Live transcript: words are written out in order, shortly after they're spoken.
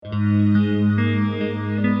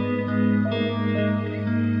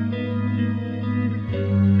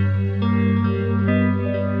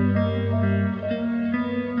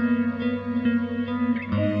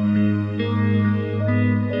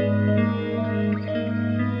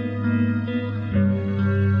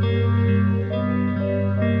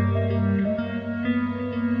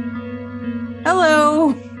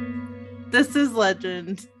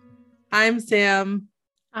Legend. I'm Sam.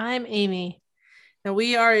 I'm Amy. And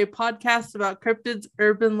we are a podcast about cryptids,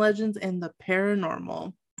 urban legends, and the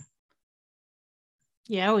paranormal.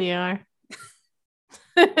 Yeah, we are.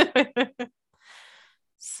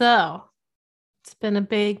 So, it's been a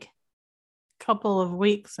big couple of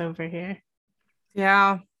weeks over here.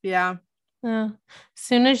 Yeah. As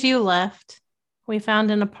soon as you left, we found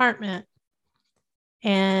an apartment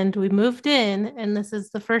and we moved in, and this is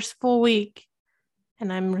the first full week,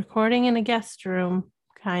 and I'm recording in a guest room,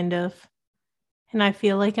 kind of, and I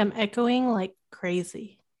feel like I'm echoing like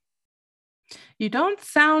crazy. You don't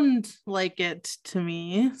sound like it to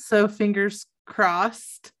me, so fingers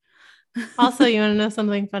crossed. Also, you want to know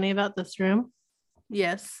something funny about this room?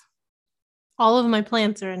 Yes. All of my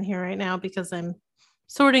plants are in here right now because I'm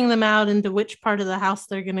sorting them out into which part of the house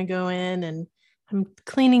they're going to go in, and I'm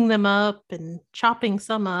cleaning them up and chopping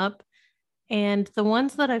some up. And the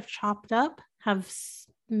ones that I've chopped up have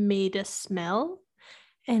made a smell,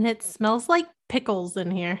 and it smells like pickles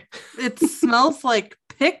in here. It smells like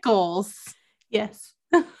pickles. Yes.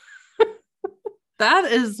 That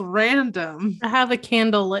is random. I have a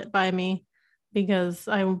candle lit by me because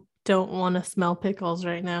I don't want to smell pickles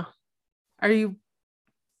right now.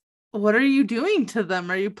 What are you doing to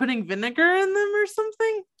them? Are you putting vinegar in them or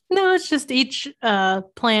something? No, it's just each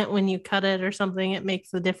plant, when you cut it or something, it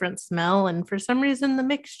makes a different smell. And for some reason, the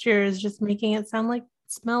mixture is just making it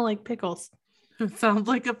smell like pickles. It sounds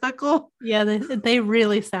like a pickle. Yeah, they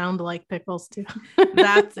really sound like pickles too.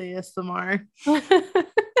 That's ASMR.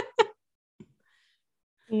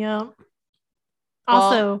 Yeah.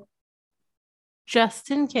 Also,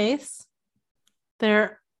 just in case,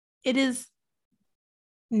 it is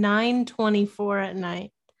 9:24 at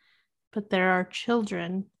night, but there are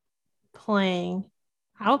children playing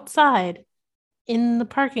outside in the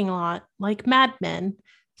parking lot like madmen.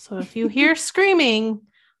 So if you hear screaming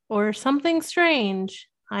or something strange,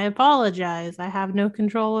 I apologize. I have no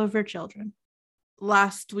control over children.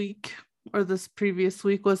 Last week, or this previous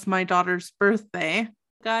week, was my daughter's birthday.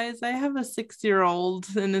 Guys, I have a 6-year-old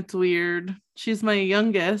and it's weird. She's my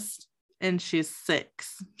youngest and she's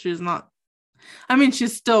 6. She's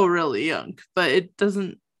still really young, but it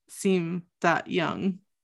doesn't seem that young.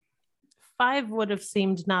 5 would have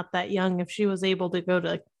seemed not that young if she was able to go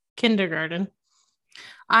to kindergarten.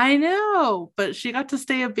 I know, but she got to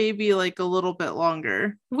stay a baby like a little bit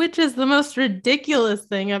longer. Which is the most ridiculous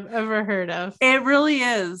thing I've ever heard of. It really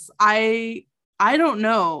is. I don't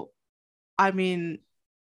know. I mean,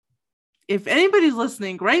 if anybody's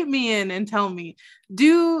listening, write me in and tell me,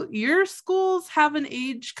 do your schools have an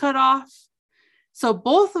age cutoff? So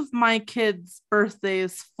both of my kids'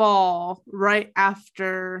 birthdays fall right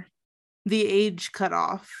after the age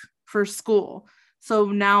cutoff for school. So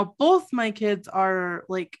now both my kids are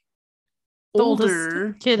like the older.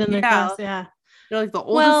 Oldest kid in their class, yeah. They're like the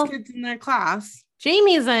oldest kids in their class.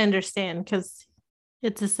 Jamie's, I understand, because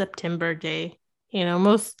it's a September day. You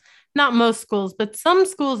know, not most schools, but some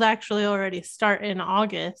schools actually already start in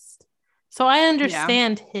August. So I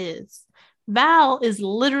understand his. Val is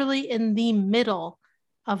literally in the middle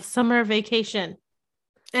of summer vacation.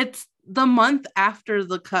 It's the month after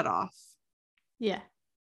the cutoff. Yeah.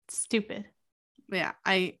 Stupid.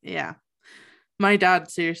 Yeah. My dad,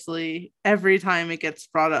 seriously, every time it gets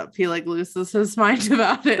brought up, he like loses his mind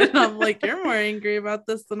about it. And I'm like, you're more angry about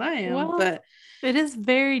this than I am. Well, but it is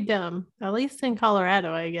very dumb, at least in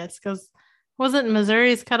Colorado, I guess, because wasn't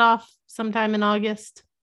Missouri's cut off sometime in August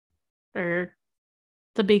or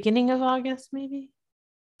the beginning of August, maybe?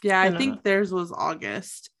 Yeah, I think theirs was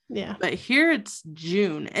August. Yeah. But here it's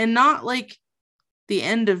June, and not like the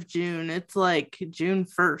end of June. It's like June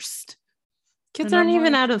 1st. Kids aren't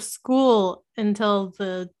even out of school until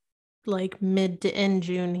the like mid to end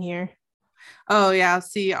June here. Oh, yeah.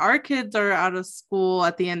 See, our kids are out of school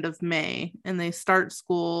at the end of May, and they start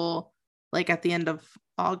school like at the end of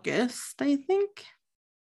August, I think.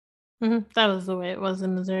 Mm-hmm. That was the way it was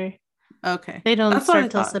in Missouri. Okay. They don't start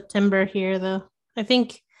till September here, though. I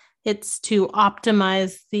think it's to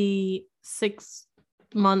optimize the 6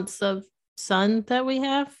 months of sun that we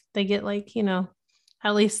have. They get like,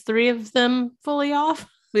 at least 3 of them fully off.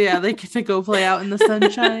 Yeah, they get to go play out in the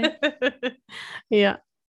sunshine. Yeah.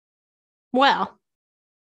 Well,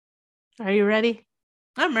 are you ready?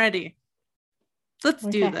 I'm ready. Let's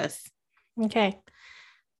do this. Okay.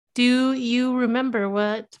 Do you remember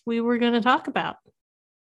what we were going to talk about?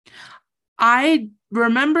 I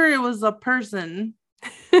remember it was a person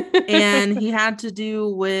and he had to do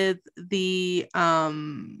with the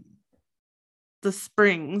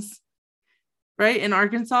springs, right? In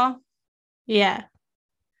Arkansas? Yeah.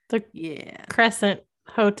 The Crescent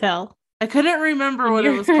Hotel. I couldn't remember And what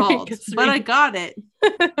it was called, but I got it.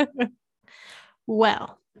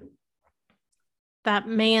 Well, that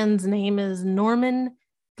man's name is Norman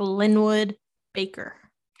Glenwood Baker.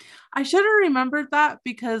 I should have remembered that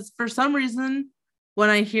because for some reason, when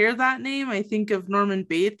I hear that name, I think of Norman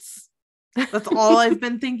Bates. That's all I've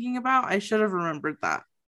been thinking about. I should have remembered that.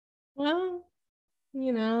 Well,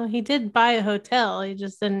 he did buy a hotel. He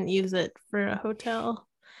just didn't use it for a hotel.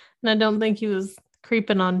 And I don't think he was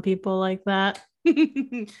creeping on people like that.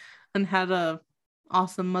 And had a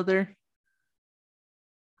awesome mother.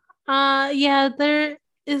 Yeah, there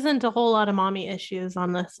isn't a whole lot of mommy issues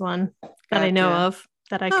on this one that I know of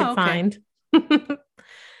that I could find.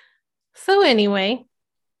 So anyway,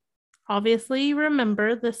 obviously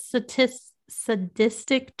remember the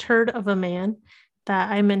sadistic turd of a man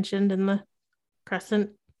that I mentioned in the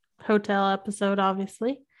Crescent Hotel episode,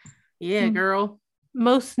 obviously. Yeah, girl.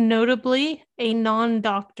 Most notably, a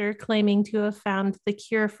non-doctor claiming to have found the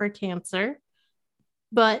cure for cancer.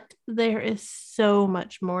 But there is so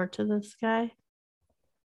much more to this guy.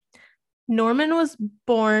 Norman was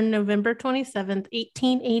born November 27th,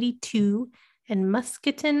 1882 in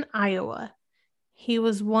Musketon, Iowa. He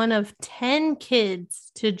was one of 10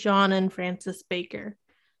 kids to John and Frances Baker.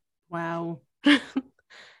 Wow.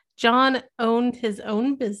 John owned his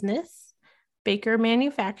own business, Baker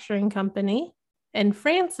Manufacturing Company, and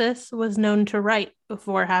Frances was known to write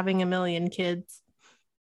before having a million kids.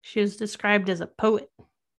 She was described as a poet.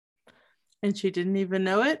 And she didn't even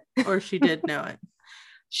know it, or she did know it?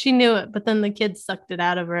 She knew it, but then the kids sucked it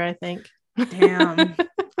out of her, I think. Damn.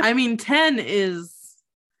 I mean, 10 is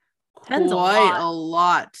quite a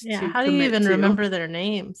lot. Yeah, how do you even remember their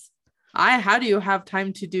names? How do you have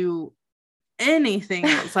time to do anything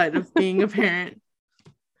outside of being a parent?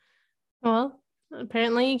 Well,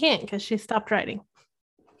 apparently you can't because she stopped writing.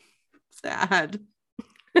 Sad.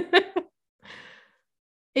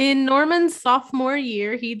 In Norman's sophomore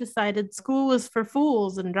year, he decided school was for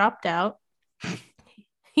fools and dropped out.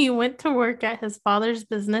 He went to work at his father's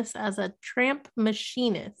business as a tramp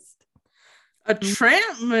machinist. A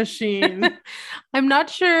tramp machine? I'm not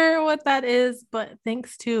sure what that is, but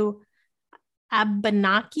thanks to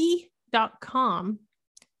Abenaki.com,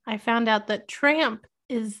 I found out that tramp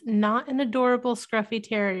is not an adorable scruffy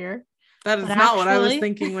terrier. That is not what I was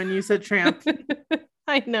thinking when you said tramp.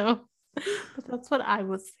 I know, but that's what I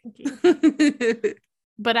was thinking.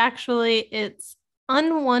 But actually, it's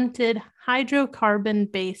unwanted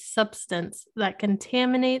hydrocarbon-based substance that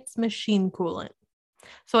contaminates machine coolant.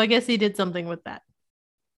 So I guess he did something with that.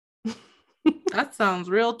 That sounds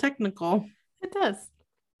real technical. It does.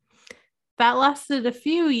 That lasted a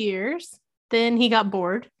few years. Then he got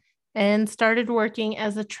bored and started working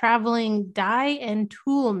as a traveling die and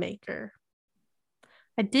tool maker.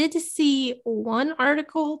 I did see one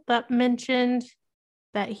article that mentioned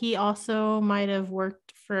that he also might have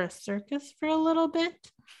worked for a circus for a little bit.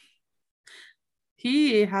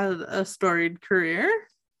 He had a storied career.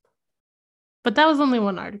 But that was only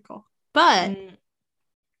one article. But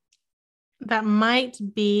that might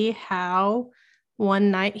be how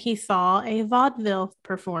one night he saw a vaudeville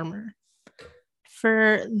performer.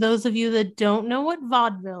 For those of you that don't know what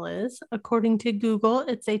vaudeville is, according to Google,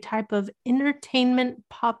 it's a type of entertainment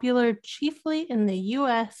popular chiefly in the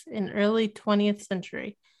US in early 20th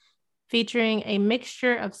century, featuring a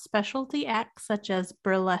mixture of specialty acts such as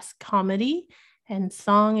burlesque comedy and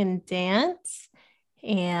song and dance.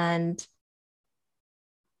 And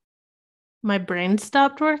my brain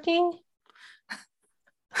stopped working.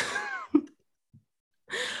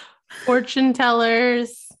 Fortune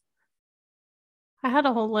tellers. I had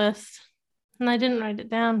a whole list and I didn't write it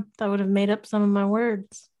down. That would have made up some of my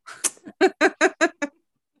words. Well,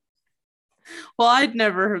 I'd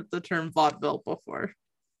never heard the term vaudeville before.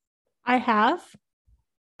 I have,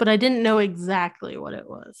 but I didn't know exactly what it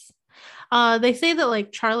was. They say that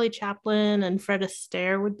like Charlie Chaplin and Fred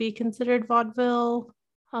Astaire would be considered vaudeville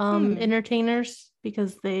entertainers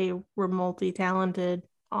because they were multi-talented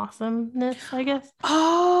awesomeness, I guess.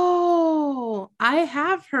 Oh, I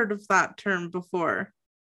have heard of that term before.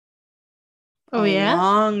 Oh, yeah? A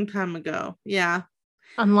long time ago. Yeah.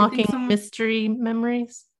 Unlocking mystery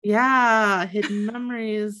memories. Yeah, hidden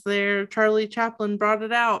memories there. Charlie Chaplin brought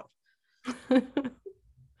it out.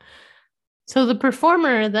 So the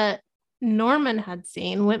performer that Norman had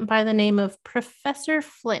seen went by the name of Professor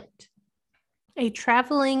Flint, a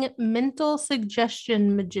traveling mental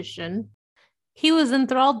suggestion magician. He was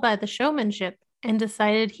enthralled by the showmanship and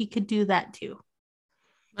decided he could do that too.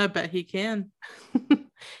 I bet he can.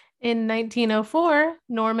 In 1904,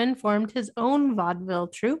 Norman formed his own vaudeville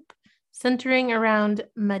troupe centering around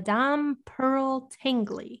Madame Pearl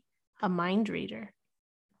Tangley, a mind reader.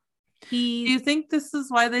 Do you think this is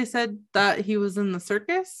why they said that he was in the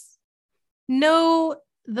circus? No,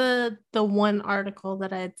 the one article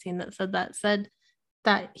that I had seen that said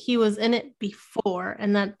that he was in it before,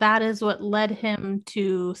 and that is what led him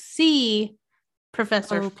to see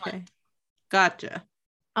Professor Flint. Gotcha.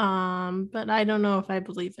 But I don't know if I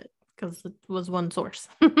believe it because it was one source.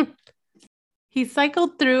 He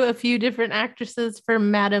cycled through a few different actresses for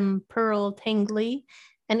Madame Pearl Tangley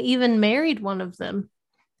and even married one of them.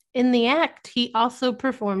 In the act, he also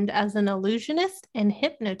performed as an illusionist and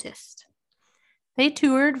hypnotist. They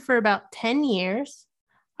toured for about 10 years.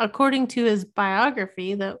 According to his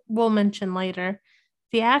biography that we'll mention later,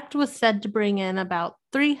 the act was said to bring in about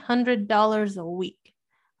 $300 a week,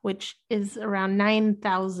 which is around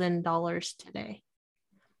 $9,000 today.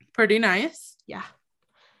 Pretty nice. Yeah.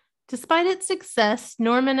 Despite its success,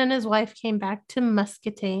 Norman and his wife came back to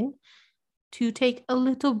Muscatine to take a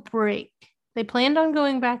little break. They planned on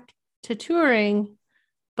going back to touring,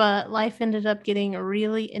 but life ended up getting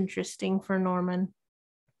really interesting for Norman.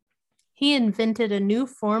 He invented a new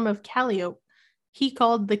form of calliope he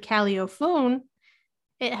called the calliophone.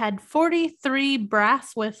 It had 43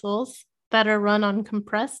 brass whistles that are run on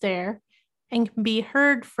compressed air and can be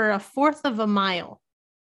heard for a fourth of a mile.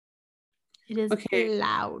 It is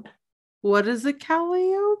loud. What is a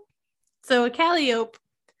calliope? So a calliope,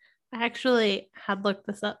 I actually had looked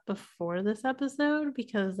this up before this episode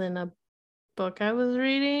because in a book I was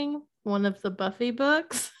reading, one of the Buffy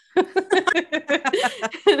books,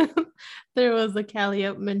 there was a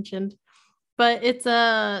calliope mentioned. But it's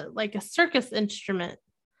like a circus instrument.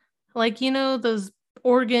 Like, you know, those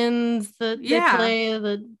organs that they play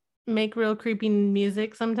that make real creepy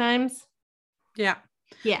music sometimes? Yeah.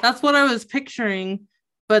 Yeah. That's what I was picturing.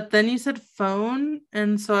 But then you said phone,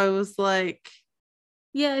 and so I was like...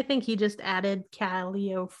 Yeah, I think he just added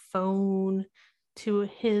calliophone to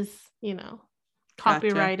his,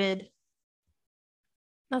 copyrighted. Gotcha.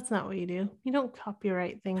 That's not what you do. You don't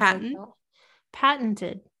copyright things like that.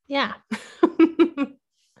 Patented. Yeah.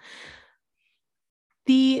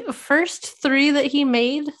 The first 3 that he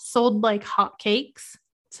made sold like hotcakes,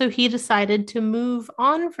 so he decided to move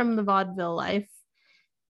on from the vaudeville life.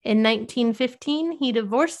 In 1915, he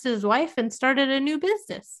divorced his wife and started a new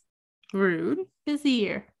business. Rude. Busy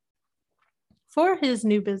year. For his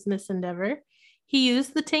new business endeavor, he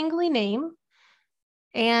used the Tingley name,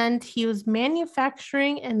 and he was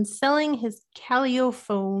manufacturing and selling his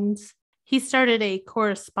calliophones. He started a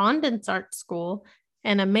correspondence art school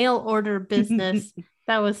and a mail order business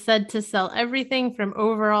that was said to sell everything from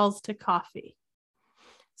overalls to coffee.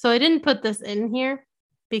 So I didn't put this in here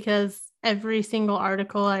because every single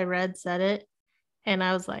article I read said it. And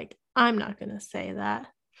I was like, I'm not going to say that.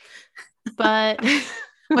 But,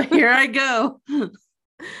 but here I go.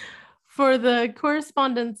 For the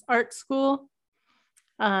correspondence art school,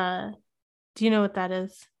 do you know what that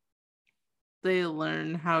is? They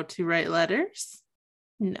learn how to write letters?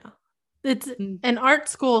 No. It's an art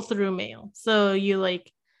school through mail. So you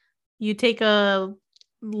take a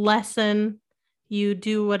lesson, you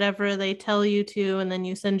do whatever they tell you to, and then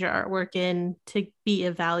you send your artwork in to be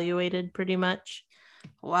evaluated pretty much.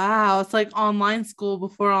 Wow. It's like online school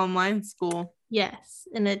before online school. Yes.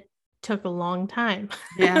 And it took a long time.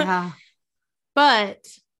 Yeah. But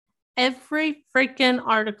every freaking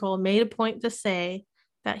article made a point to say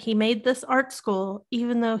that he made this art school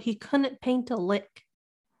even though he couldn't paint a lick.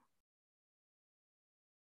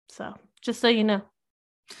 So, just so you know.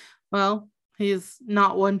 Well, he's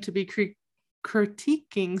not one to be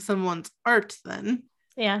critiquing someone's art then.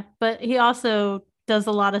 Yeah, but he also does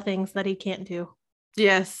a lot of things that he can't do.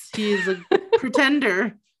 Yes, he's a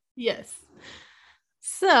pretender. Yes.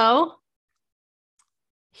 So,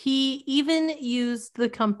 he even used the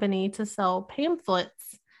company to sell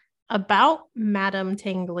pamphlets about Madame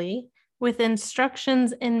Tingley with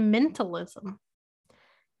instructions in mentalism.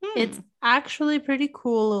 It's actually a pretty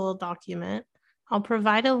cool little document. I'll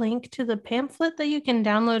provide a link to the pamphlet that you can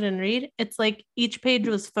download and read. It's like each page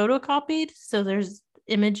was photocopied, so there's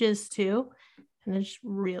images too, and it's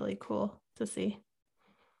really cool to see.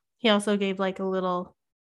 He also gave like a little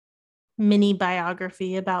mini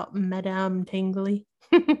biography about Madame Tingley.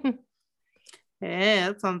 Yeah,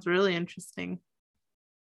 that sounds really interesting.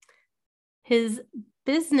 His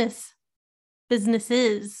businesses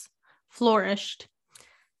flourished.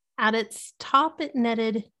 At its top, it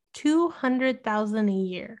netted $200,000 a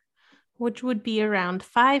year, which would be around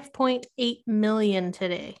 5.8 million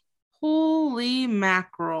today. Holy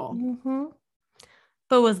mackerel. Mm-hmm.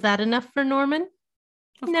 But was that enough for Norman?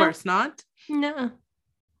 Of course not. No.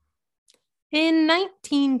 In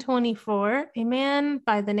 1924, a man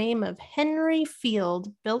by the name of Henry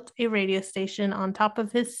Field built a radio station on top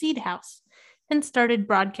of his seed house and started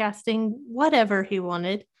broadcasting whatever he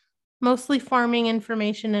wanted, mostly farming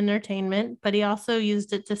information and entertainment, but he also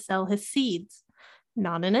used it to sell his seeds.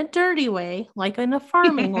 Not in a dirty way, like in a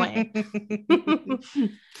farming way.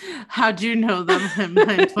 How'd you know that my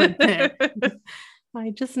mind went there? I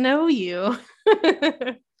just know you.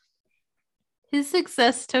 His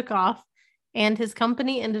success took off, and his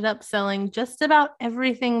company ended up selling just about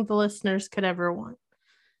everything the listeners could ever want.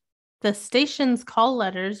 The station's call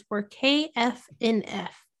letters were KFNF.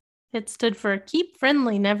 It stood for Keep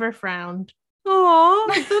Friendly, Never Frowned. Oh,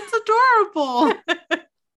 that's adorable.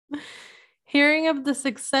 Hearing of the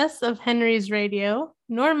success of Henry's radio,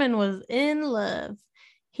 Norman was in love.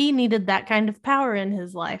 He needed that kind of power in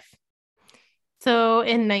his life. So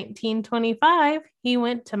in 1925, he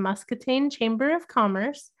went to Muscatine Chamber of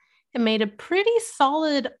Commerce and made a pretty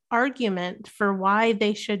solid argument for why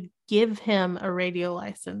they should give him a radio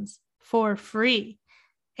license for free.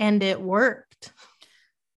 And it worked.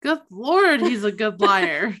 Good Lord, he's a good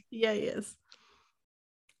liar. Yeah, he is.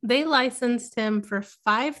 They licensed him for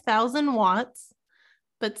 5,000 watts,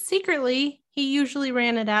 but secretly, he usually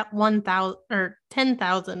ran it at 1,000 or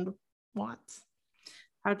 10,000 watts.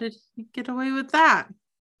 How did he get away with that?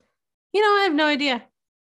 I have no idea.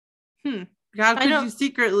 How could you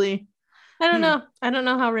secretly? I don't know. I don't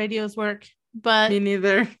know how radios work, but me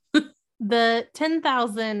neither. The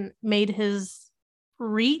 10,000 made his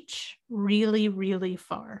reach really, really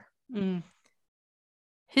far.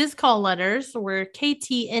 His call letters were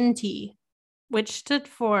KTNT, which stood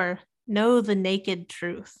for Know the Naked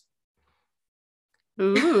Truth.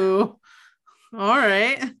 Ooh. All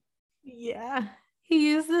right. Yeah.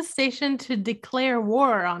 He used the station to declare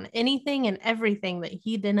war on anything and everything that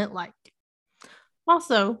he didn't like.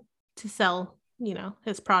 Also, to sell,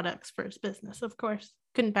 his products for his business, of course.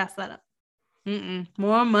 Couldn't pass that up.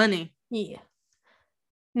 More money. Yeah.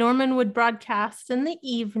 Norman would broadcast in the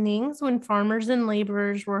evenings when farmers and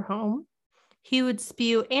laborers were home. He would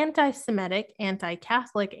spew anti-Semitic,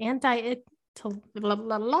 anti-Catholic,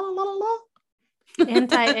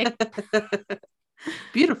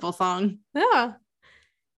 Beautiful song. Yeah.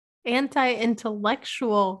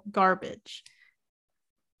 Anti-intellectual garbage.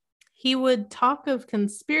 He would talk of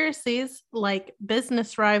conspiracies like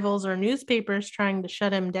business rivals or newspapers trying to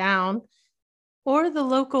shut him down, or the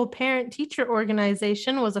local parent-teacher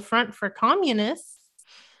organization was a front for communists.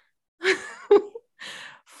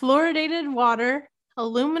 Fluoridated water,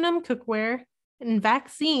 aluminum cookware, and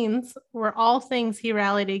vaccines were all things he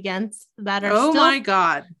rallied against that are my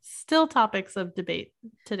God, still topics of debate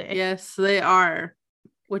today. Yes, they are,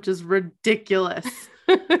 which is ridiculous.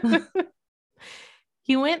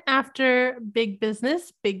 He went after big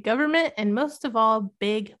business, big government, and most of all,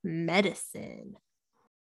 big medicine.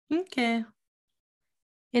 Okay.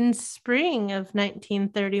 In spring of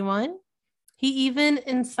 1931, he even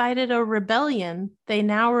incited a rebellion they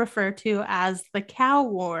now refer to as the Cow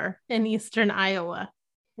War in eastern Iowa.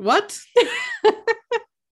 What?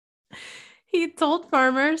 He told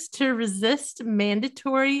farmers to resist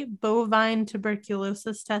mandatory bovine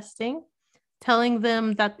tuberculosis testing, telling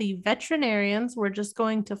them that the veterinarians were just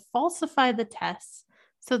going to falsify the tests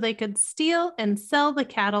so they could steal and sell the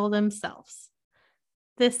cattle themselves.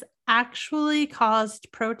 This actually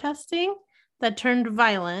caused protesting that turned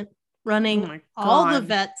violent, running all the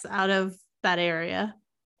vets out of that area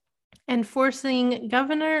and forcing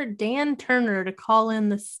Governor Dan Turner to call in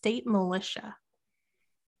the state militia.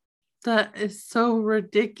 That is so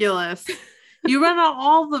ridiculous. You run out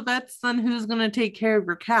all the vets, then who's going to take care of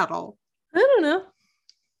your cattle? I don't know.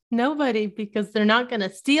 Nobody, because they're not going to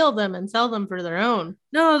steal them and sell them for their own.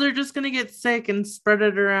 No, they're just going to get sick and spread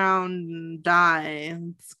it around and die.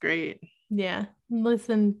 It's great. Yeah.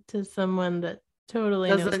 Listen to someone that totally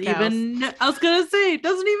doesn't knows cows. even I was going to say,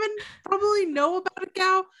 doesn't even probably know about a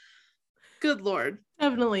cow. Good Lord.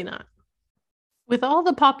 Definitely not. With all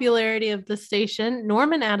the popularity of the station,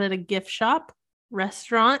 Norman added a gift shop,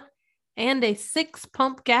 restaurant, and a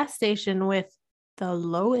 6-pump gas station with the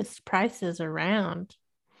lowest prices around.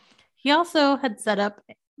 He also had set up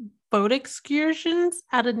boat excursions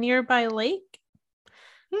at a nearby lake.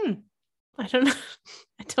 I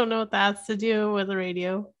don't know what that has to do with the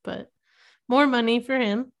radio, but more money for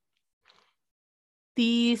him.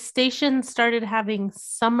 The station started having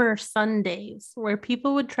summer Sundays where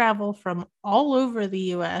people would travel from all over the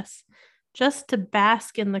U.S. just to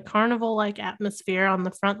bask in the carnival-like atmosphere on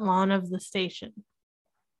the front lawn of the station.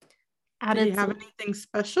 Did he have anything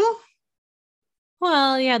special?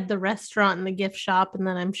 Well, he had the restaurant and the gift shop, and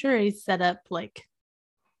then I'm sure he set up like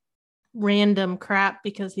random crap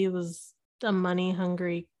because he was a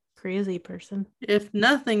money-hungry, crazy person. If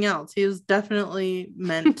nothing else, he was definitely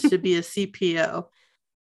meant to be a CPO.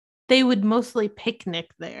 They would mostly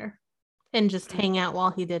picnic there and just hang out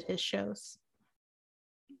while he did his shows.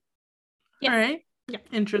 Yeah. All right. Yeah.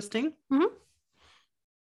 Interesting. Mm-hmm.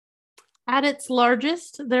 At its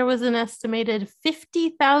largest, there was an estimated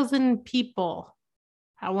 50,000 people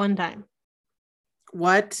at one time.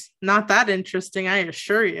 What? Not that interesting, I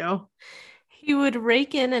assure you. He would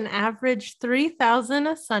rake in an average 3,000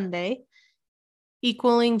 a Sunday,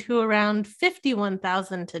 equaling to around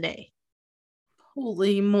 51,000 today.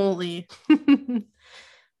 Holy moly.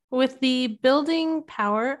 With the building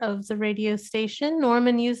power of the radio station,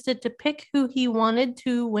 Norman used it to pick who he wanted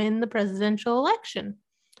to win the presidential election.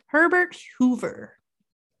 Herbert Hoover.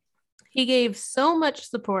 He gave so much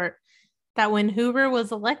support that when Hoover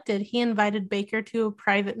was elected, he invited Baker to a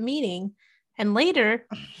private meeting, and later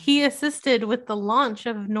he assisted with the launch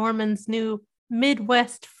of Norman's new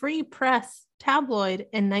Midwest Free Press tabloid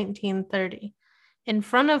in 1930. In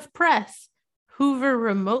front of press, Hoover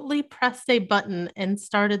remotely pressed a button and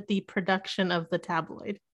started the production of the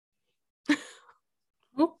tabloid.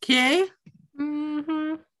 Okay.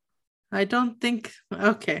 Mm-hmm. I don't think...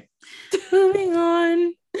 Okay. Moving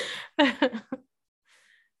on.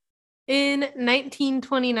 In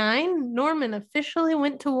 1929, Norman officially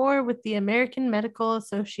went to war with the American Medical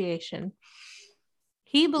Association.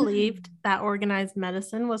 He believed that organized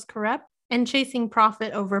medicine was corrupt and chasing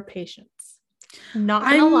profit over patients. Not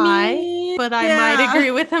gonna lie, but I might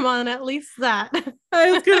agree with him on at least that.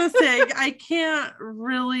 I was gonna say, I can't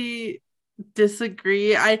really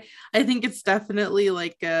disagree. I think it's definitely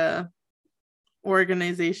like a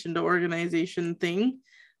organization to organization thing,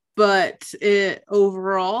 but it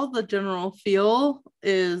overall, the general feel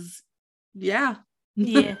is yeah.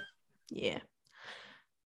 That's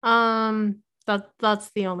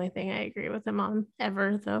the only thing I agree with him on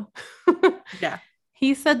ever, though. Yeah.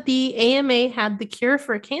 He said the AMA had the cure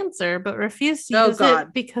for cancer, but refused to use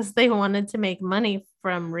it because they wanted to make money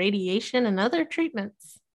from radiation and other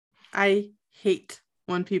treatments. I hate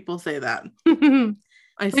when people say that. I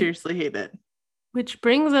seriously hate it. Which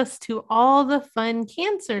brings us to all the fun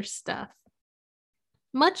cancer stuff.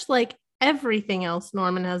 Much like everything else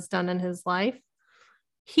Norman has done in his life,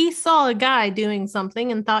 he saw a guy doing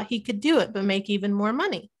something and thought he could do it, but make even more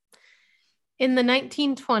money. In the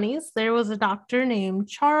 1920s, there was a doctor named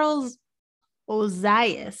Charles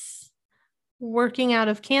Ozias working out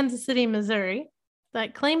of Kansas City, Missouri,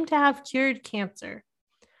 that claimed to have cured cancer.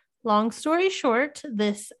 Long story short,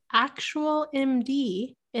 this actual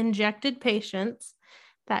MD injected patients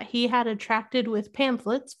that he had attracted with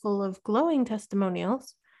pamphlets full of glowing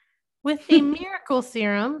testimonials with a miracle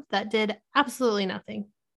serum that did absolutely nothing.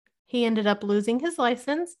 He ended up losing his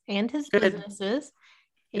license and his businesses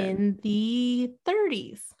in the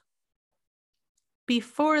 30s.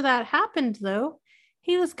 Before that happened, though,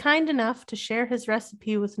 he was kind enough to share his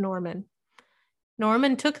recipe with Norman.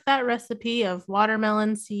 Norman took that recipe of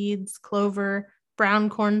watermelon seeds, clover, brown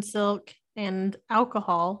corn silk, and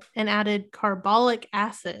alcohol and added carbolic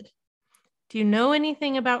acid. Do you know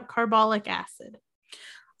anything about carbolic acid?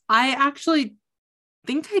 I actually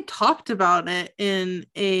think I talked about it in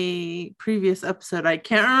a previous episode. I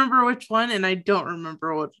can't remember which one, and I don't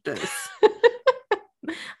remember what it is.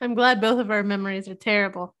 I'm glad both of our memories are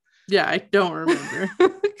terrible. Yeah, I don't remember.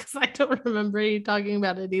 Because I don't remember you talking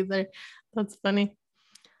about it either. That's funny.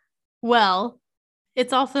 Well,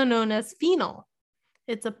 it's also known as phenol.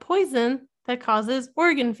 It's a poison that causes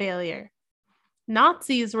organ failure.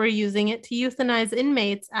 Nazis were using it to euthanize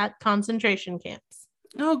inmates at concentration camps.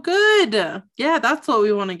 Oh, good. Yeah, that's what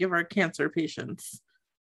we want to give our cancer patients.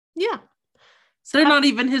 Yeah. So they're not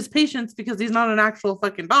even his patients because he's not an actual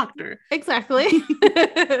fucking doctor. Exactly.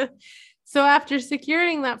 So after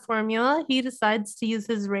securing that formula, he decides to use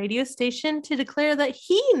his radio station to declare that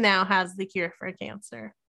he now has the cure for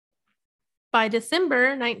cancer. By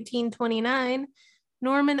December 1929,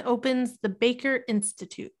 Norman opens the Baker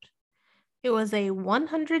Institute. It was a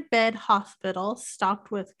 100-bed hospital stocked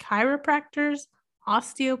with chiropractors,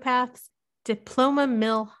 osteopaths, diploma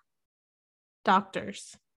mill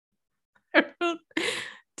doctors. I wrote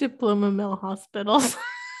diploma mill hospitals.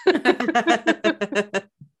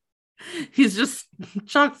 He's just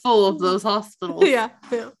chock full of those hospitals. Yeah.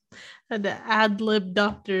 Had to ad-lib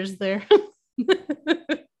doctors there.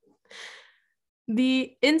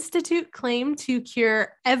 The institute claimed to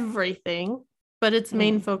cure everything, but its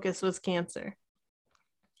main focus was cancer.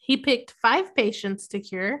 He picked 5 patients to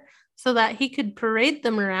cure so that he could parade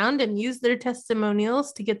them around and use their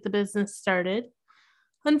testimonials to get the business started.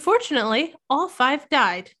 Unfortunately, all 5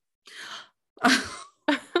 died,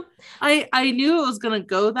 I knew it was going to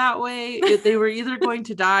go that way. They were either going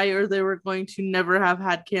to die or they were going to never have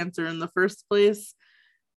had cancer in the first place.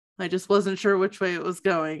 I just wasn't sure which way it was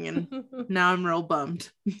going, and now I'm real bummed.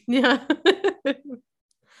 Yeah.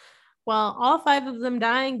 Well, all 5 of them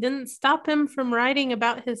dying didn't stop him from writing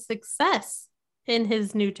about his success in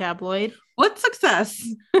his new tabloid. What success?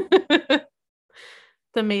 The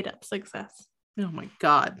made-up success. Oh my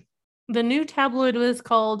God. The new tabloid was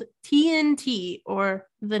called TNT, or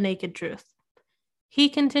The Naked Truth. He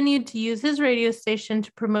continued to use his radio station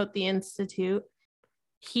to promote the Institute.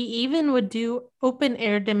 He even would do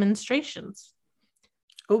open-air demonstrations.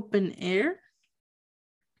 Open air?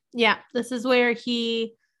 Yeah, this is where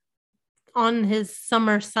he, on his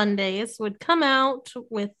summer Sundays, would come out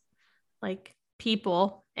with like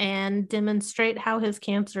people and demonstrate how his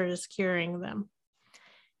cancer is curing them.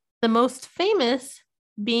 The most famous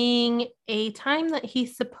being a time that he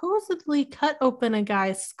supposedly cut open a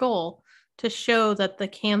guy's skull to show that the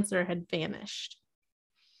cancer had vanished.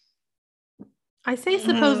 I say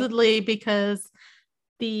supposedly because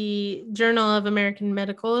the Journal of American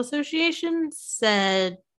Medical Association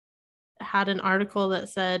had an article that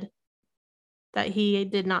said that he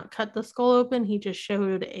did not cut the skull open. He just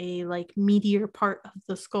showed a like meatier part of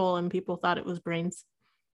the skull and people thought it was brains.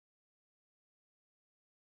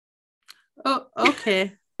 Oh,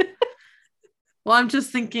 okay. Well, I'm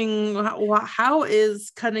just thinking, how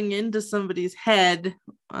is cutting into somebody's head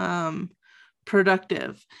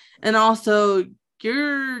productive? And also,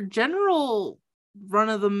 your general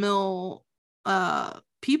run-of-the-mill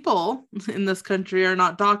people in this country are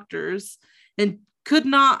not doctors and could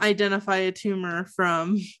not identify a tumor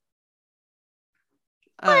from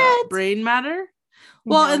brain matter.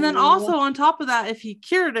 Well, no. And then also on top of that, if he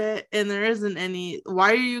cured it and there isn't any,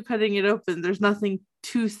 why are you cutting it open? There's nothing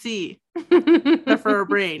to see except for a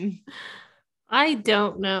brain. I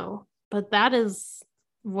don't know, but that is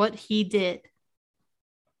what he did.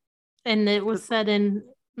 And it was said in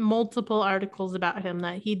multiple articles about him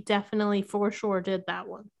that he definitely for sure did that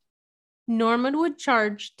one. Norman would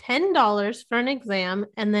charge $10 for an exam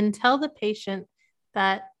and then tell the patient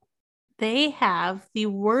that they have the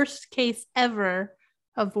worst case ever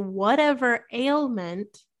of whatever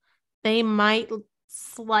ailment they might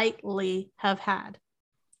slightly have had.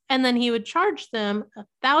 And then he would charge them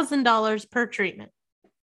 $1,000 per treatment.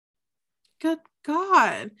 Good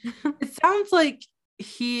God. It sounds like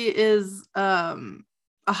he is a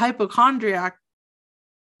hypochondriac,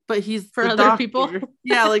 but he's for other doctor. People.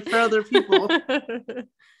 Yeah, like for other people.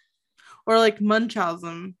 Or like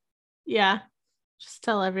Munchausen. Yeah. Just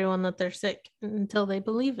tell everyone that they're sick until they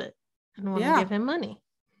believe it and want to give him money.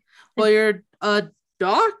 Well, you're a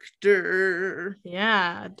doctor.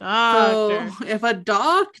 Yeah, a doctor. So if a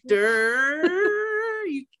doctor,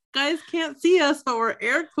 you guys can't see us, but we're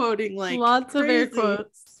air quoting like lots crazy, of air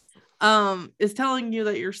quotes. Is telling you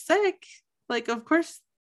that you're sick, like of course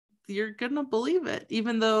you're gonna believe it,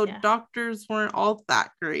 even though doctors weren't all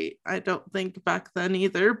that great. I don't think back then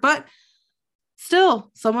either, but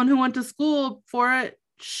still, someone who went to school for it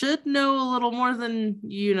should know a little more than,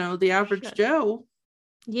 the average Joe.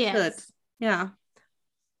 Yes. Should. Yeah.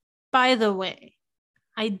 By the way,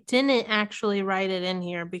 I didn't actually write it in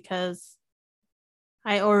here because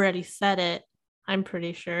I already said it, I'm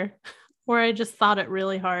pretty sure, or I just thought it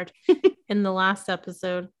really hard in the last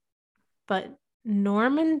episode. But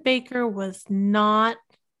Norman Baker was not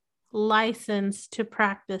licensed to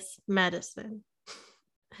practice medicine.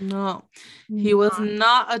 No, he was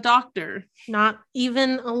not a doctor. Not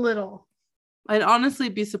even a little. I'd honestly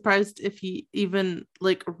be surprised if he even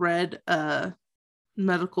read a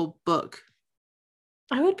medical book.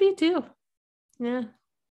 I would be too. Yeah.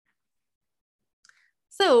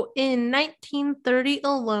 So in 1930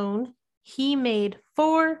 alone, he made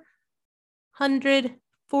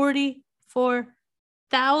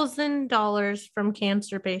 $444,000 from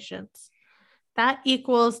cancer patients. That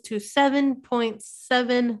equals to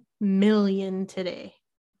 $7.7 million today.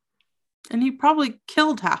 And he probably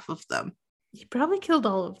killed half of them. He probably killed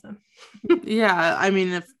all of them. Yeah, I mean,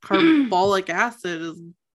 if carbolic acid is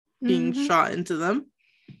being shot into them.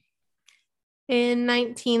 In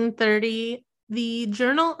 1930, the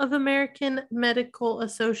Journal of American Medical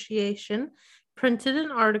Association printed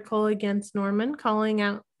an article against Norman, calling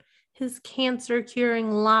out his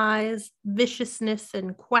cancer-curing lies, viciousness,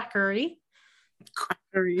 and quackery.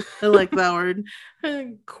 Quackery. I like that word.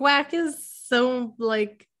 Quack is so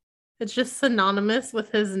it's just synonymous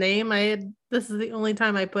with his name. This is the only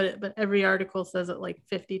time I put it, but every article says it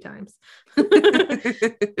 50 times.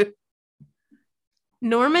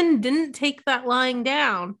 Norman didn't take that lying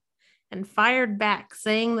down, and fired back,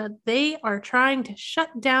 saying that they are trying to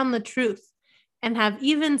shut down the truth and have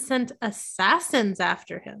even sent assassins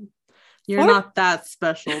after him. You're not that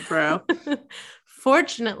special, bro.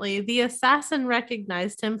 Fortunately, the assassin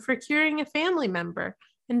recognized him for curing a family member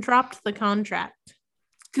and dropped the contract.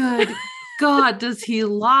 Good God, does he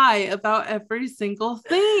lie about every single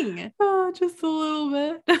thing? Oh, just a little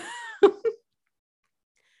bit.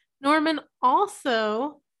 Norman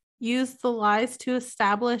also used the lies to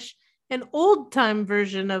establish an old-time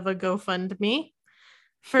version of a GoFundMe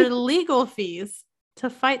for legal fees to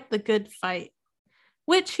fight the good fight,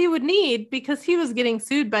 which he would need because he was getting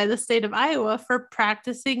sued by the state of Iowa for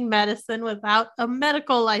practicing medicine without a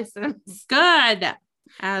medical license. Good,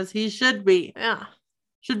 as he should be. Yeah.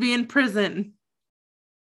 Should be in prison.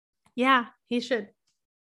 Yeah, he should.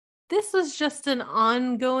 This was just an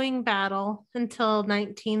ongoing battle until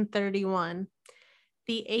 1931.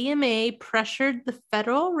 The AMA pressured the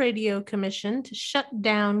Federal Radio Commission to shut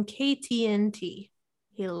down KTNT.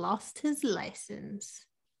 He lost his license.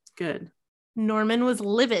 Good. Norman was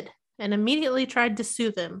livid and immediately tried to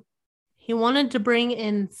sue them. He wanted to bring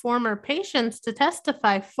in former patients to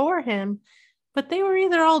testify for him, but they were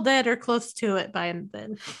either all dead or close to it by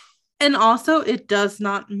then. And also, it does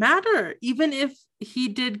not matter, even if he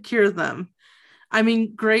did cure them. I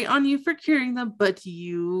mean, great on you for curing them, but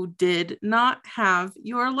you did not have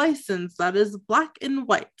your license. That is black and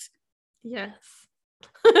white. Yes.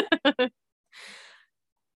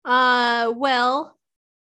 Well,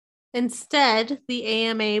 instead, the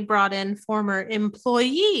AMA brought in former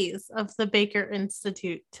employees of the Baker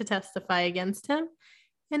Institute to testify against him,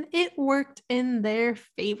 and it worked in their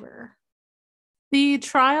favor. The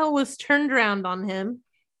trial was turned around on him,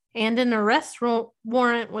 and an arrest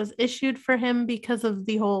warrant was issued for him because of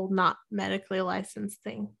the whole not medically licensed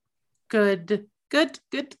thing. Good.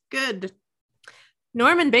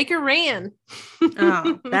 Norman Baker ran.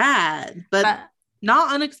 Oh, bad, but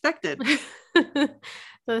not unexpected.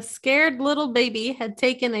 The scared little baby had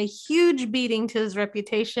taken a huge beating to his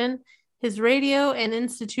reputation. His radio and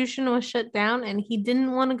institution was shut down, and he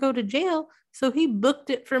didn't want to go to jail, so he booked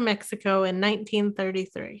it for Mexico in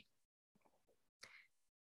 1933.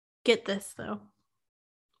 Get this, though.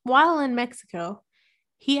 While in Mexico,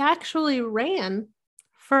 he actually ran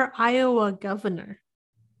for Iowa governor.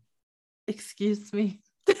 Excuse me.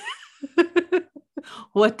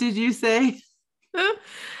 What did you say?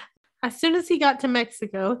 As soon as he got to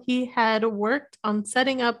Mexico, he had worked on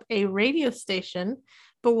setting up a radio station,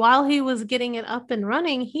 but while he was getting it up and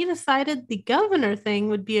running, he decided the governor thing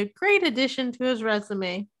would be a great addition to his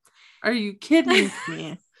resume. Are you kidding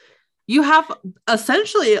me? You have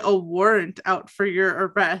essentially a warrant out for your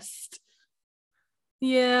arrest.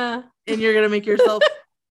 Yeah. And you're going to make yourself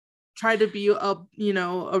try to be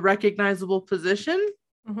a recognizable position?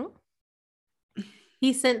 Mm-hmm.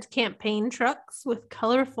 He sent campaign trucks with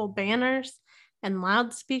colorful banners and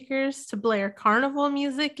loudspeakers to blare carnival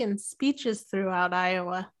music and speeches throughout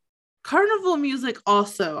Iowa. Carnival music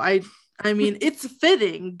also, I mean, it's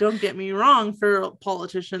fitting, don't get me wrong, for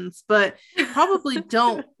politicians, but probably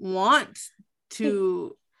don't want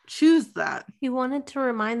to choose that. He wanted to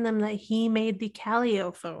remind them that he made the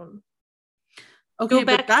Caliophone. Okay,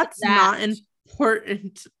 but that's not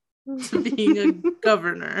important to being a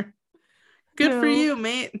governor. Good for you,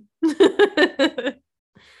 mate.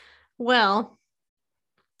 Well,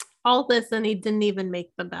 all this, and he didn't even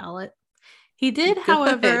make the ballot. He did,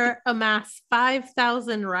 however, amass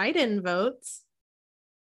 5,000 write-in votes.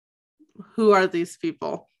 Who are these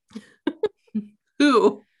people?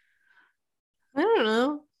 Who? I don't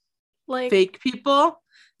know. Like fake people?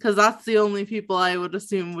 Because that's the only people I would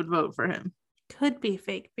assume would vote for him. Could be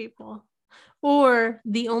fake people. Or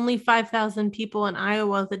the only 5,000 people in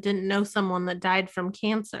Iowa that didn't know someone that died from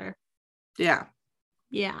cancer. Yeah.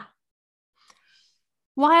 Yeah.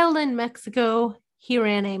 While in Mexico, he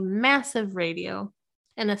ran a massive radio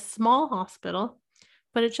and a small hospital,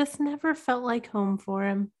 but it just never felt like home for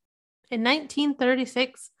him. In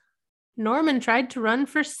 1936, Norman tried to run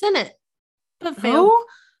for Senate, but failed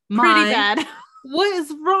pretty bad. What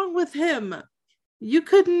is wrong with him? You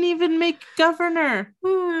couldn't even make governor.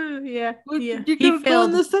 Yeah. You're going to go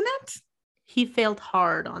in the Senate? He failed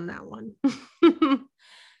hard on that one.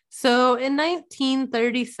 So in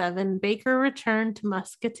 1937, Baker returned to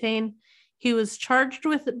Muscatine. He was charged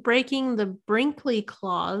with breaking the Brinkley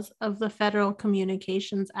Clause of the Federal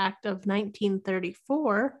Communications Act of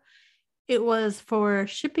 1934. It was for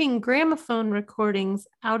shipping gramophone recordings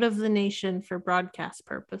out of the nation for broadcast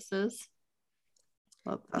purposes.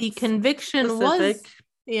 Well, the conviction specific. was...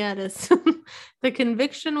 Yeah, it is. The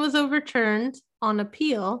conviction was overturned on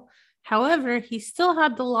appeal, However, he still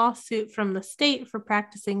had the lawsuit from the state for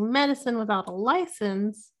practicing medicine without a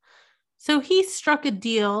license. So he struck a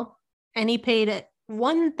deal and he paid a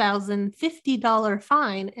 $1,050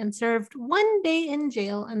 fine and served 1 day in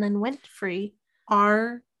jail and then went free.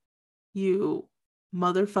 Are you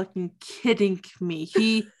motherfucking kidding me?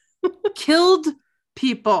 He killed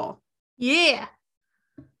people. Yeah.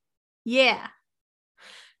 Yeah.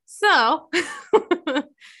 So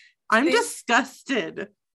I'm disgusted.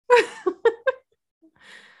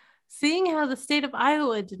 Seeing how the state of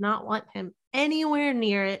Iowa did not want him anywhere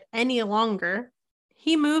near it any longer,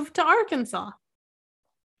 he moved to Arkansas.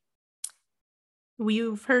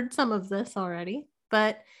 We've heard some of this already,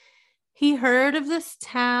 but he heard of this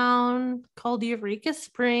town called Eureka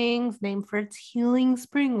Springs, named for its healing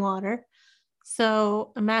spring water.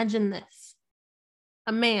 So imagine this: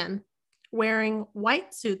 a man wearing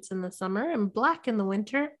white suits in the summer and black in the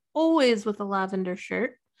winter, always with a lavender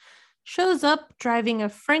shirt, shows up driving a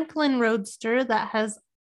Franklin Roadster that has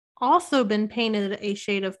also been painted a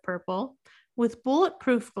shade of purple with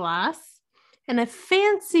bulletproof glass and a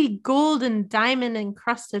fancy gold and diamond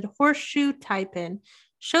encrusted horseshoe tie pin.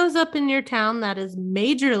 Shows up in your town that is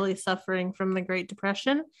majorly suffering from the Great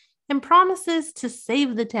Depression and promises to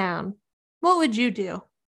save the town. What would you do?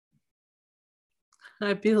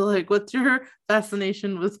 I'd be like, what's your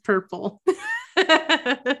fascination with purple?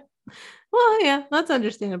 Well, yeah, that's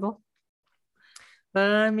understandable.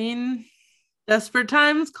 But I mean, desperate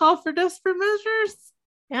times call for desperate measures.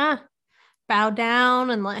 Yeah. Bow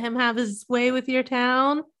down and let him have his way with your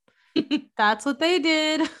town. That's what they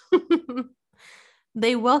did.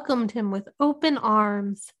 They welcomed him with open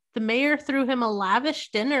arms. The mayor threw him a lavish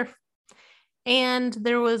dinner, and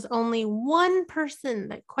there was only one person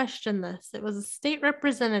that questioned this. It was a state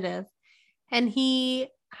representative, and he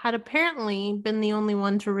had apparently been the only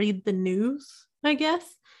one to read the news, I guess.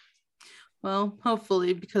 Well,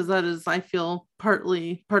 hopefully, because that is, I feel,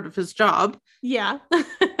 partly part of his job. Yeah.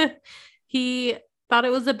 He thought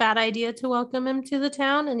it was a bad idea to welcome him to the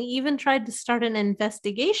town, and he even tried to start an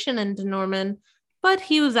investigation into Norman, but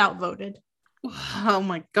he was outvoted. Oh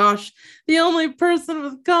my gosh. The only person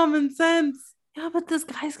with common sense. Yeah, but this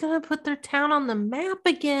guy's going to put their town on the map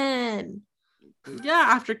again. Yeah,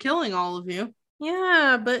 after killing all of you.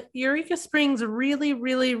 Yeah, but Eureka Springs really,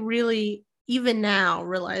 really, really, even now,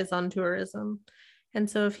 relies on tourism. And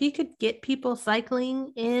so if he could get people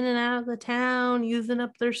cycling in and out of the town, using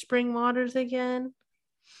up their spring waters again,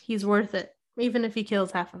 he's worth it, even if he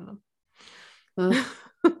kills half of them.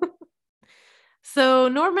 So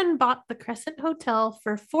Norman bought the Crescent Hotel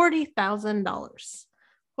for $40,000,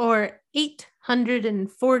 or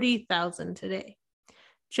 $840,000 today.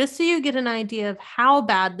 Just so you get an idea of how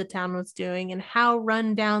bad the town was doing and how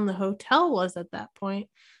run down the hotel was at that point,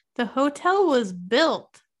 the hotel was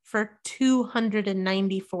built for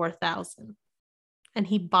 $294,000, and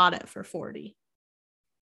he bought it for $40,000.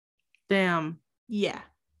 Damn. Yeah,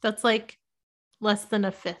 that's like less than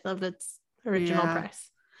a fifth of its original price.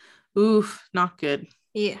 Oof, not good.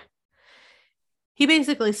 Yeah. He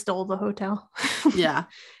basically stole the hotel. Yeah.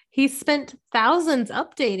 He spent thousands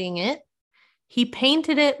updating it. He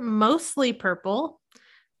painted it mostly purple,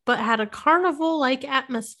 but had a carnival-like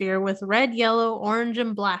atmosphere with red, yellow, orange,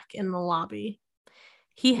 and black in the lobby.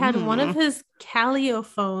 He had one of his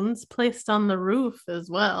Calliophones placed on the roof as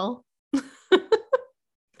well.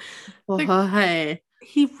 Well, hey.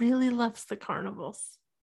 He really loves the carnivals.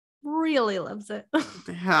 Really loves it.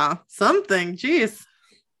 Yeah, something. Jeez.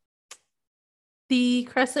 The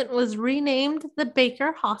Crescent was renamed the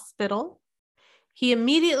Baker Hospital. He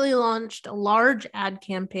immediately launched a large ad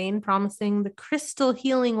campaign promising the crystal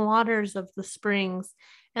healing waters of the springs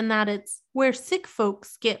and that it's where sick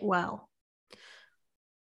folks get well.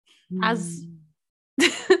 As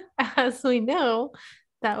we know,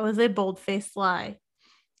 that was a bold-faced lie.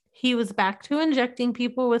 He was back to injecting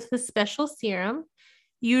people with his special serum,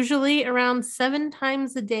 usually around 7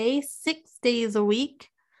 times a day, 6 days a week.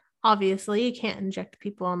 Obviously, you can't inject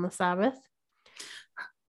people on the Sabbath.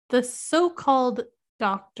 The so-called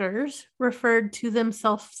doctors referred to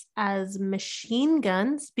themselves as machine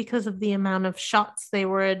guns because of the amount of shots they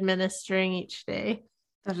were administering each day.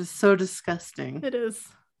 That is so disgusting. It is.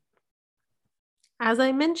 As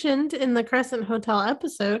I mentioned in the Crescent Hotel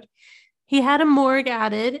episode, he had a morgue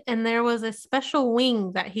added, and there was a special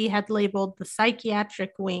wing that he had labeled the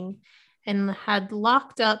psychiatric wing and had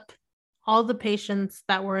locked up all the patients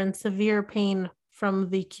that were in severe pain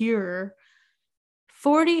from the cure.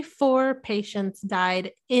 44 patients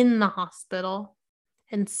died in the hospital,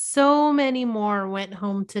 and so many more went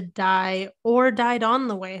home to die or died on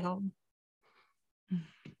the way home.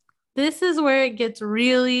 This is where it gets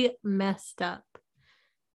really messed up.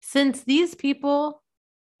 Since these people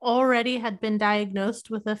already had been diagnosed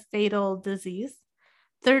with a fatal disease,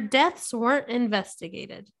 their deaths weren't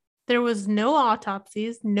investigated. There was no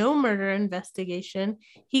autopsies, no murder investigation.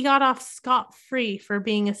 He got off scot-free for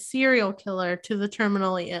being a serial killer to the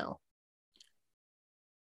terminally ill.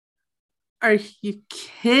 Are you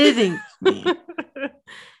kidding me?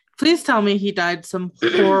 Please tell me he died some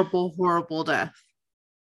horrible, horrible death.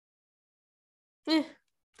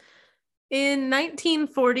 In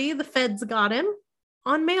 1940, the feds got him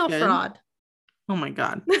on mail fraud. Oh my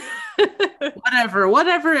God.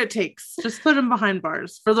 Whatever it takes. Just put him behind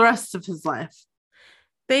bars for the rest of his life.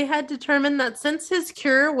 They had determined that since his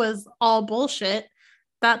cure was all bullshit,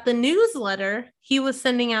 that the newsletter he was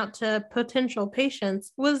sending out to potential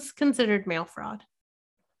patients was considered mail fraud.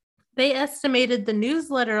 They estimated the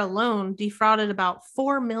newsletter alone defrauded about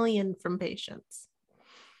 $4 million from patients.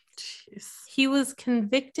 Jeez. He was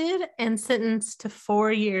convicted and sentenced to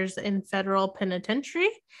 4 years in federal penitentiary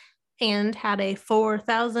and had a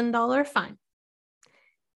 $4,000 fine.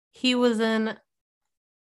 He was in,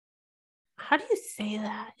 how do you say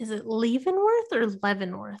that? Is it Leavenworth or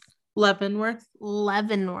Leavenworth? Leavenworth.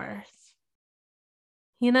 Leavenworth.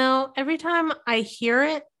 You know, every time I hear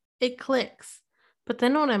it, it clicks. But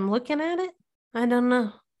then when I'm looking at it, I don't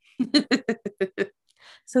know.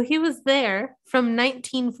 So he was there from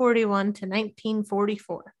 1941 to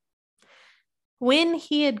 1944. When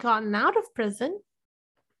he had gotten out of prison,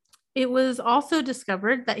 it was also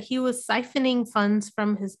discovered that he was siphoning funds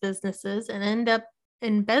from his businesses and ended up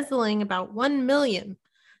embezzling about $1 million,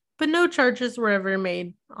 but no charges were ever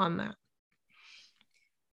made on that.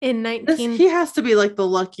 He has to be like the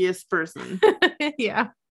luckiest person. Yeah.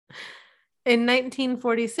 In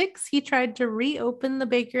 1946, he tried to reopen the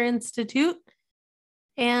Baker Institute,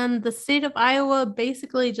 and the state of Iowa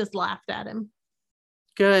basically just laughed at him.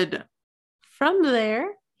 Good. From there,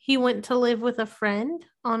 he went to live with a friend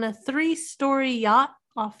on a 3-story yacht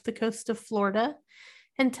off the coast of Florida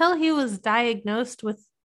until he was diagnosed with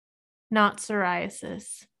not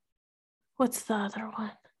psoriasis. What's the other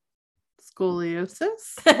one?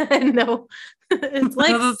 Scoliosis? No. It's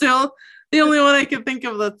like that's the only one I could think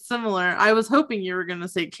of that's similar. I was hoping you were going to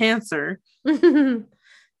say cancer.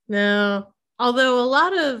 No. Although a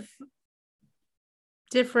lot of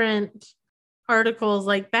different articles,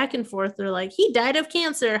 like back and forth, they're like, he died of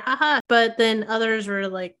cancer, haha. But then others were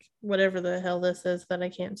like, whatever the hell this is that I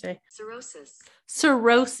can't say. Cirrhosis.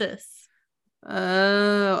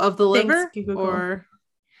 Of the liver? Thanks, Google. Or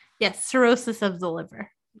yes, cirrhosis of the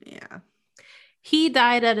liver. Yeah. He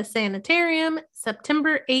died at a sanitarium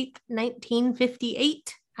September 8th,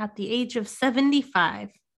 1958, at the age of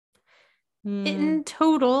 75. In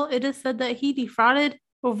total, it is said that he defrauded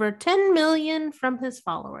over 10 million from his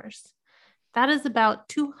followers. That is about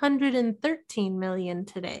 213 million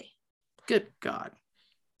today. Good God.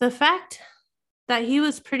 The fact that he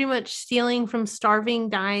was pretty much stealing from starving,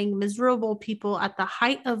 dying, miserable people at the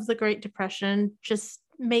height of the Great Depression just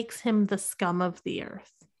makes him the scum of the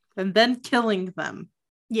earth. And then killing them.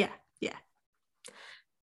 Yeah.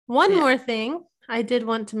 One more thing I did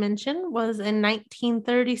want to mention was in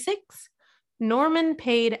 1936, Norman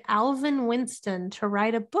paid Alvin Winston to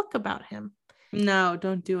write a book about him. No,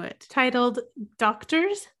 don't do it. Titled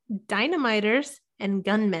Doctors, Dynamiters, and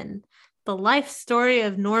Gunmen, The Life Story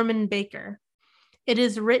of Norman Baker. It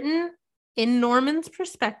is written in Norman's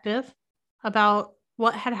perspective about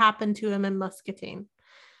what had happened to him in Muscatine.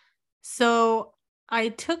 So I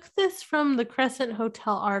took this from the Crescent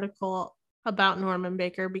Hotel article about Norman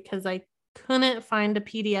Baker because I couldn't find a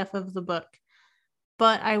PDF of the book,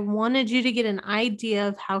 but I wanted you to get an idea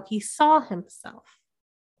of how he saw himself.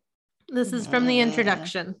 This is from the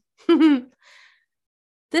introduction.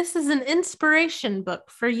 This is an inspiration book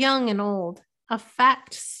for young and old, a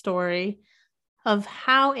fact story of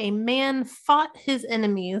how a man fought his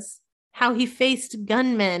enemies, how he faced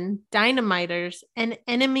gunmen, dynamiters, and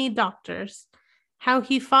enemy doctors, how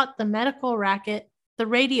he fought the medical racket, the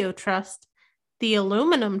radio trust, the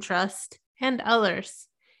aluminum trust, and others.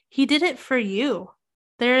 He did it for you.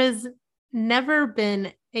 There has never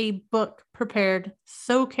been a book prepared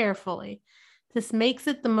so carefully. This makes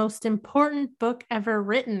it the most important book ever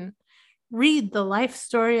written. Read the life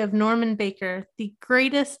story of Norman Baker, the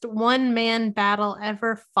greatest one-man battle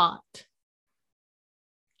ever fought.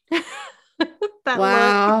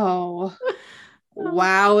 Wow.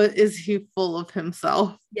 Wow, is he full of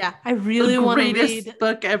himself? Yeah, I really want to read. The greatest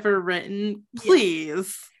book ever written.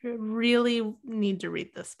 Please. Yeah, I really need to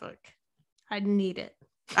read this book. I need it.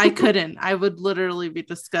 I couldn't. I would literally be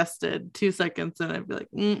disgusted 2 seconds and I'd be like,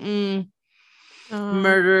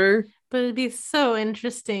 Murderer. But it'd be so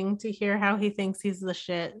interesting to hear how he thinks he's the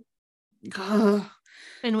shit. Ugh.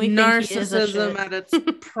 And we think he is a Narcissism shit. at its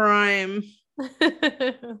prime.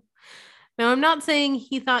 Now, I'm not saying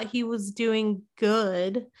he thought he was doing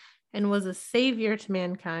good and was a savior to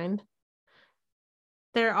mankind.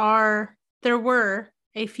 There were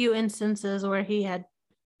a few instances where he had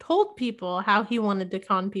told people how he wanted to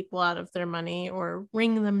con people out of their money or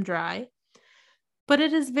wring them dry. But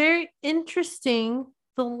it is very interesting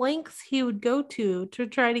the lengths he would go to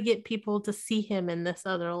try to get people to see him in this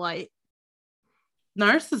other light.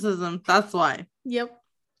 Narcissism, that's why. Yep.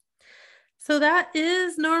 So that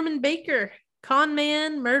is Norman Baker, con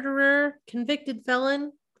man, murderer, convicted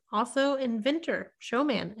felon, also inventor,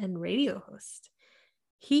 showman, and radio host.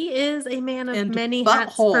 He is a man of many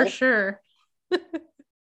hats for sure.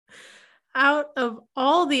 Out of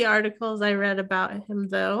all the articles I read about him,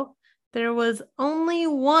 though, there was only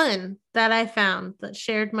one that I found that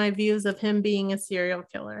shared my views of him being a serial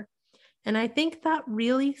killer. And I think that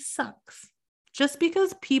really sucks. Just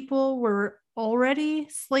because people were already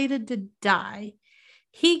slated to die,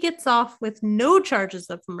 he gets off with no charges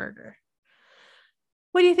of murder.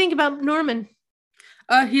 What do you think about Norman?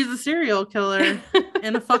 He's a serial killer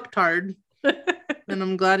and a fucktard. And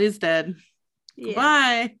I'm glad he's dead. Yeah.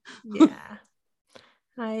 Bye. Yeah.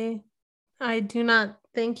 I do not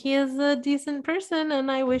think he is a decent person,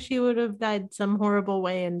 and I wish he would have died some horrible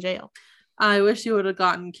way in jail. I wish he would have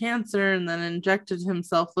gotten cancer and then injected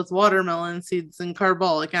himself with watermelon seeds and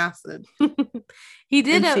carbolic acid. He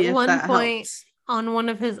did at one point on one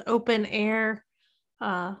of his open air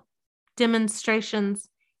demonstrations,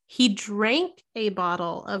 he drank a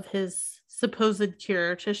bottle of his supposed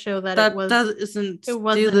cure to show that it wasn't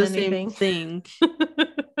the same thing.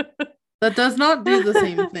 That does not do the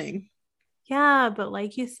same thing. Yeah, but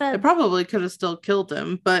like you said, it probably could have still killed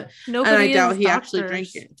him, but I doubt he actually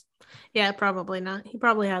drank it. Yeah, probably not. He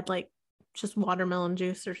probably had like just watermelon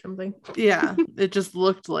juice or something. Yeah, it just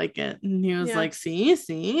looked like it. And he was like,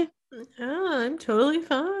 see? Yeah, I'm totally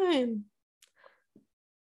fine.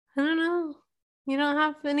 I don't know. You don't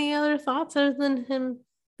have any other thoughts other than him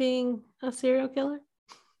being a serial killer?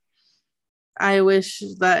 I wish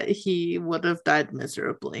that he would have died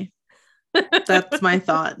miserably. That's my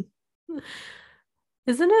thought.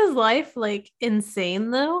 Isn't his life like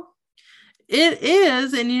insane though? It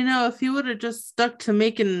is, and if he would have just stuck to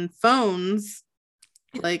making phones,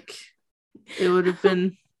 like it would have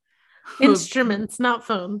been instruments, not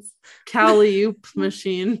phones. Calliope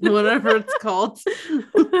machine, whatever it's called.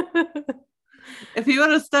 If he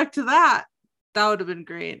would have stuck to that would have been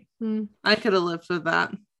great. I could have lived with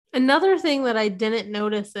that. Another thing that I didn't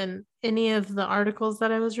notice in any of the articles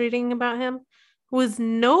that I was reading about him was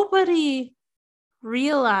nobody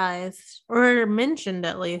realized or mentioned,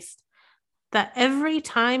 at least, that every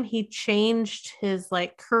time he changed his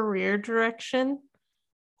like career direction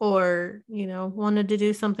or wanted to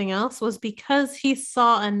do something else was because he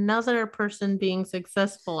saw another person being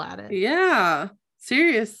successful at it. Yeah,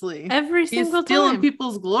 seriously. Every single time. He's stealing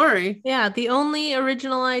people's glory. Yeah, the only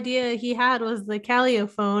original idea he had was the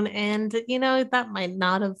Calliophone, and that might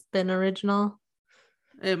not have been original.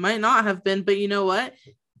 It might not have been, but you know what?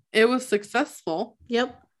 It was successful.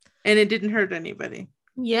 Yep. And it didn't hurt anybody.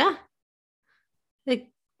 Yeah. It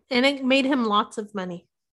made him lots of money.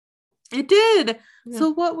 It did. Yeah. So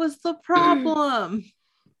what was the problem?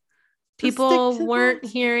 People weren't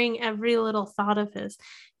hearing every little thought of his.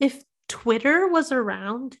 If Twitter was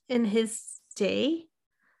around in his day,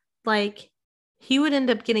 like he would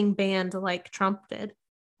end up getting banned like Trump did.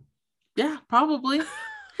 Yeah, probably.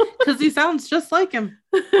 Because he sounds just like him.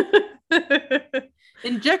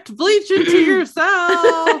 Inject bleach into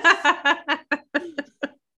yourself.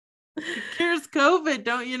 It cures COVID,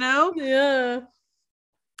 don't you know? Yeah.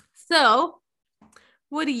 So,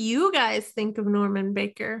 what do you guys think of Norman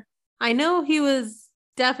Baker? I know he was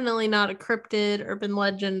definitely not a cryptid, urban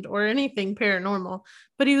legend, or anything paranormal,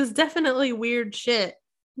 but he was definitely weird shit.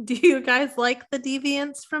 Do you guys like the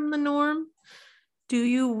deviants from the norm? Do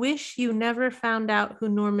you wish you never found out who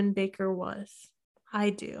Norman Baker was? I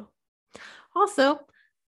do. Also,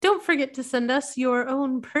 don't forget to send us your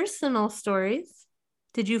own personal stories.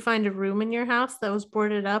 Did you find a room in your house that was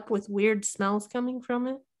boarded up with weird smells coming from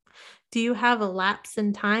it? Do you have a lapse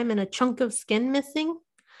in time and a chunk of skin missing?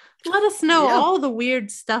 Let us know all the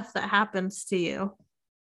weird stuff that happens to you.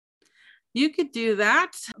 You could do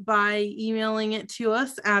that by emailing it to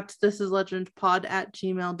us at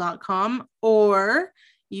thisislegendpod@gmail.com, or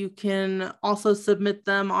you can also submit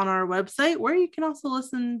them on our website, where you can also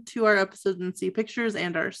listen to our episodes and see pictures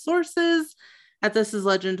and our sources at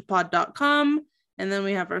thisislegendpod.com. And then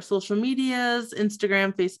we have our social medias,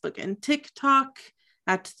 Instagram, Facebook, and TikTok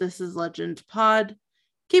at This Is Legend Pod.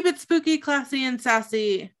 Keep it spooky, classy, and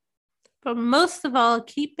sassy. But most of all,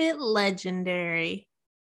 keep it legendary.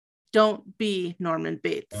 Don't be Norman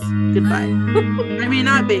Bates. Goodbye. I mean,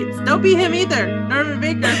 not Bates. Don't be him either. Norman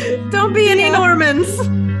Baker. Don't be any Normans.